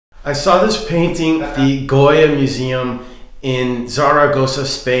I saw this painting at the Goya Museum in Zaragoza,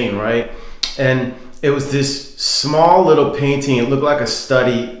 Spain, right? And it was this small little painting. It looked like a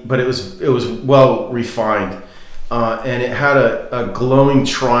study, but it was well refined, and it had a glowing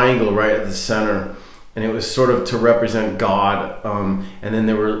triangle right at the center, and it was sort of to represent God. And then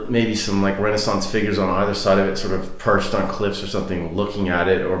there were maybe some like Renaissance figures on either side of it, sort of perched on cliffs or something, looking at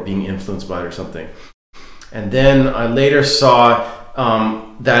it or being influenced by it or something. And then I later saw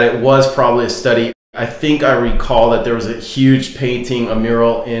that it was probably a study. I think I recall that there was a huge painting, a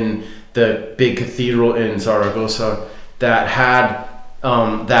mural in the big cathedral in Zaragoza that had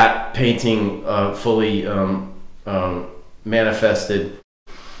that painting fully manifested.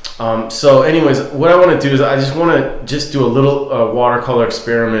 So anyways, what I want to do is I just want to do a little watercolor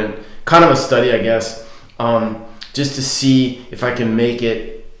experiment, kind of a study, I guess, just to see if I can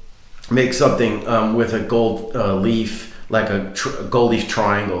make something with a gold leaf, like a gold leaf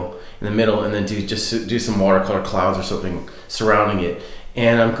triangle in the middle, and then do some watercolor clouds or something surrounding it.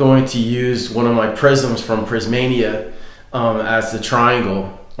 And I'm going to use one of my prisms from Prismania as the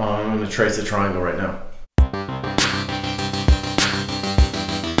triangle. I'm going to trace the triangle right now.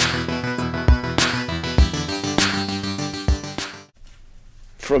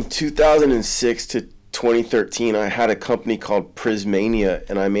 From 2006 to 2013, I had a company called Prismania,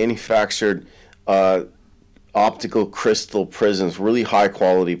 and I manufactured optical crystal prisms, really high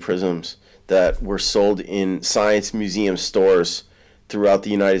quality prisms that were sold in science museum stores throughout the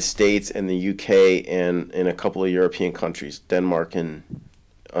United States and the UK and in a couple of European countries, Denmark and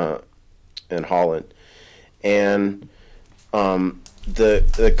Holland. And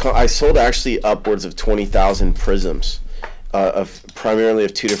I sold actually upwards of 20,000 prisms, primarily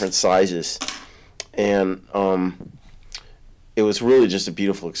of two different sizes, and it was really just a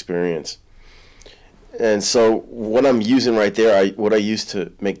beautiful experience. And so what I'm using right there, what I used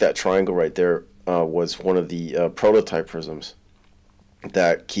to make that triangle right there was one of the prototype prisms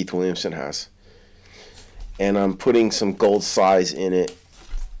that Keith Williamson has. And I'm putting some gold size in it,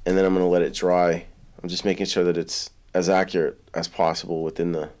 and then I'm going to let it dry. I'm just making sure that it's as accurate as possible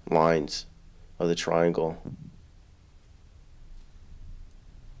within the lines of the triangle.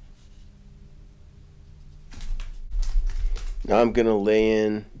 Now I'm going to lay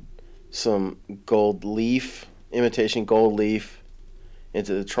in some gold leaf, imitation gold leaf,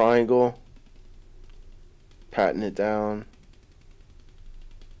 into the triangle, patting it down.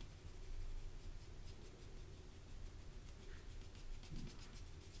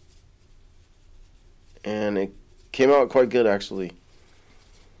 And it came out quite good, actually.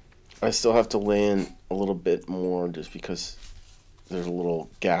 I still have to lay in a little bit more just because there's a little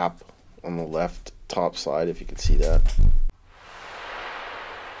gap on the left top side, if you can see that.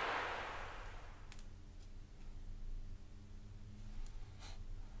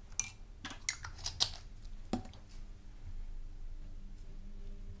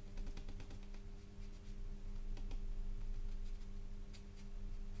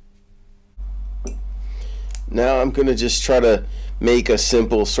 Now I'm going to just try to make a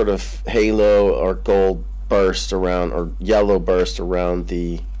simple sort of halo or gold burst around, or yellow burst around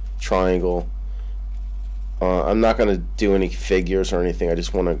the triangle. I'm not going to do any figures or anything. I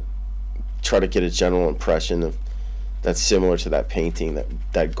just want to try to get a general impression of that's similar to that painting,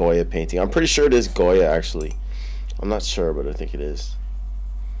 that Goya painting. I'm pretty sure it is Goya, actually. I'm not sure, but I think it is.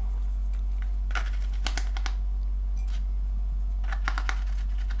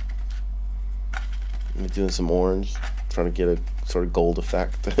 I'm doing some orange, trying to get a sort of gold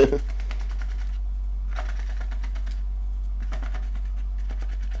effect.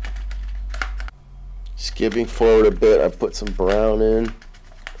 Skipping forward a bit, I put some brown in,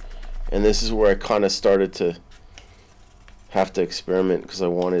 and this is where I kind of started to have to experiment because I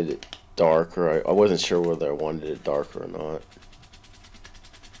wanted it darker. I wasn't sure whether I wanted it darker or not.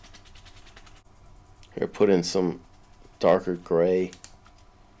 Here, I put in some darker gray.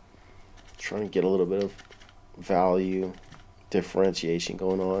 Trying to get a little bit of value, differentiation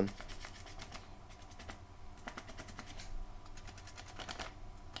going on.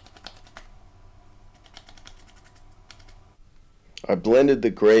 I blended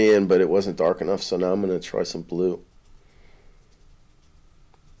the gray in, but it wasn't dark enough, so now I'm going to try some blue.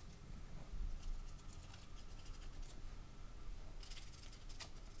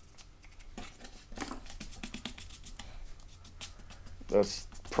 That's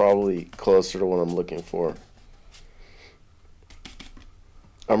probably closer to what I'm looking for.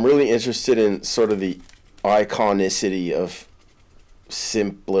 I'm really interested in sort of the iconicity of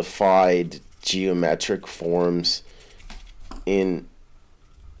simplified geometric forms, in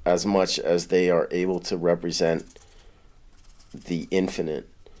as much as they are able to represent the infinite.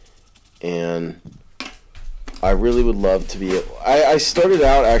 and I really would love to be. I started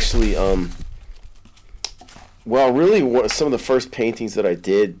out actually. Well, really, some of the first paintings that I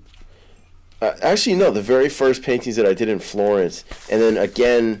did. Actually, no, the very first paintings that I did in Florence, and then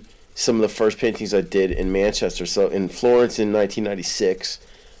again, some of the first paintings I did in Manchester. So in Florence in 1996,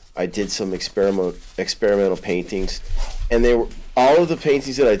 I did some experimental paintings, and they were all of the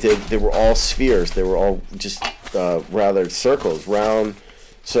paintings that I did. They were all spheres. They were all just rather circles, round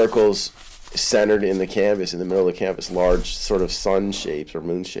circles, centered in the canvas, in the middle of the canvas, large sort of sun shapes or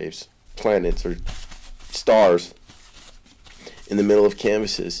moon shapes, planets or stars in the middle of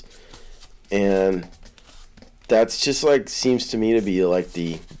canvases. And that's just like, seems to me to be like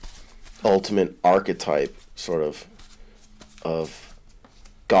the ultimate archetype sort of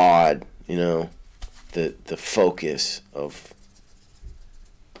God, you know, the focus of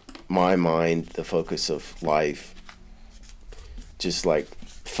my mind, the focus of life, just like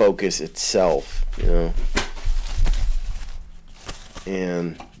focus itself, you know.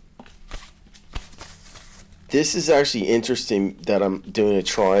 And this is actually interesting that I'm doing a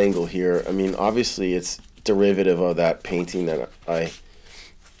triangle here. I mean, obviously it's derivative of that painting that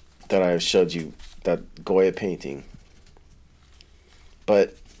I showed you, that Goya painting.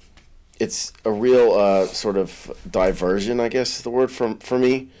 But it's a real sort of diversion, I guess is the word for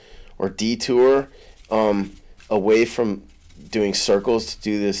me, or detour, away from doing circles to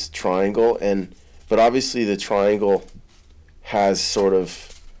do this triangle. But obviously the triangle has sort of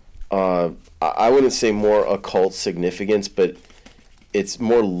I wouldn't say more occult significance, but it's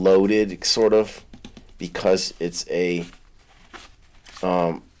more loaded, sort of, because it's a,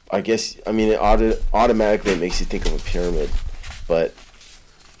 I guess, I mean, automatically it makes you think of a pyramid, but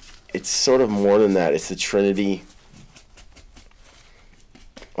it's sort of more than that. It's the Trinity,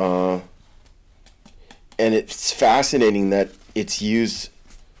 and it's fascinating that it's used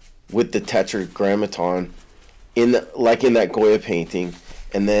with the Tetragrammaton like in that Goya painting,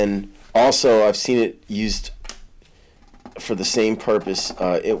 and then also I've seen it used for the same purpose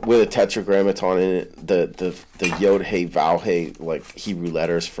with a Tetragrammaton in it, the Yod He Vav He, like Hebrew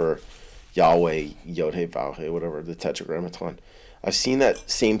letters for Yahweh, Yod He Vav He, whatever, the Tetragrammaton. I've seen that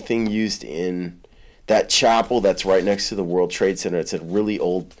same thing used in that chapel that's right next to the World Trade Center. It's a really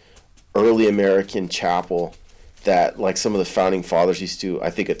old, early American chapel that like some of the founding fathers used to, I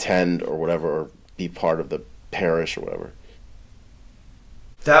think, attend or whatever, or be part of the parish or whatever.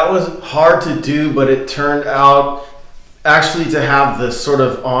 That was hard to do, but it turned out actually to have the sort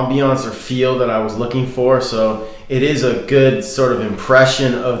of ambiance or feel that I was looking for. So it is a good sort of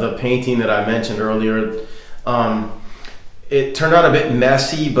impression of the painting that I mentioned earlier. It turned out a bit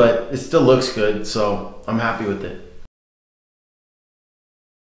messy, but it still looks good, so I'm happy with it.